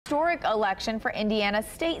historic election for Indiana's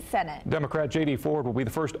state Senate. Democrat J.D. Ford will be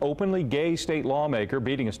the first openly gay state lawmaker,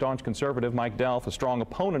 beating a staunch conservative, Mike Delph, a strong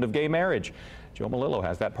opponent of gay marriage. Joe Malillo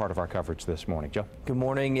has that part of our coverage this morning. Joe. Good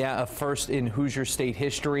morning. Yeah, a first in Hoosier state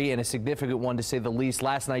history and a significant one to say the least.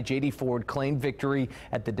 Last night, J.D. Ford claimed victory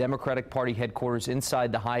at the Democratic Party headquarters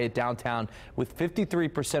inside the Hyatt downtown, with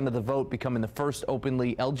 53% of the vote, becoming the first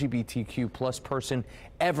openly LGBTQ plus person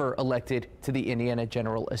ever elected to the Indiana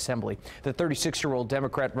General Assembly. The 36-year-old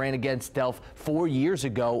Democrat ran against Delph 4 years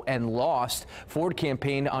ago and lost. Ford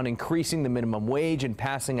campaigned on increasing the minimum wage and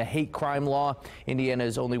passing a hate crime law. Indiana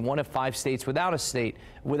is only one of 5 states without a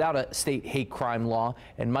state hate crime law,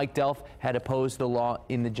 and Mike Delph had opposed the law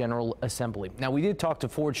in the General Assembly. Now, we did talk to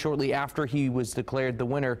Ford shortly after he was declared the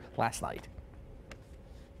winner last night.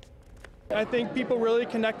 I think people really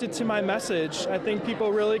connected to my message. I think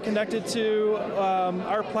people really connected to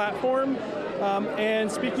our platform. And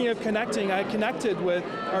speaking of connecting, I connected with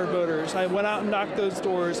our voters. I went out and knocked those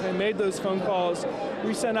doors. I made those phone calls.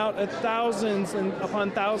 We sent out thousands and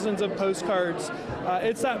upon thousands of postcards.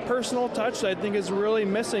 It's that personal touch that I think is really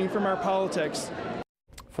missing from our politics.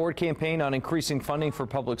 Ford campaigned on increasing funding for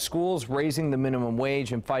public schools, raising the minimum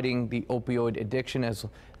wage, and fighting the opioid addiction, as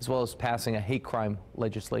well as passing a hate crime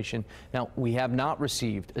legislation. Now, we have not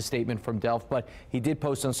received a statement from Delph, but he did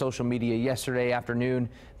post on social media yesterday afternoon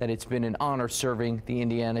that it's been an honor serving the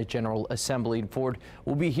Indiana General Assembly. And Ford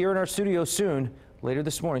will be here in our studio soon, later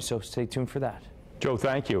this morning, so stay tuned for that. Joe,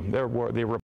 thank you.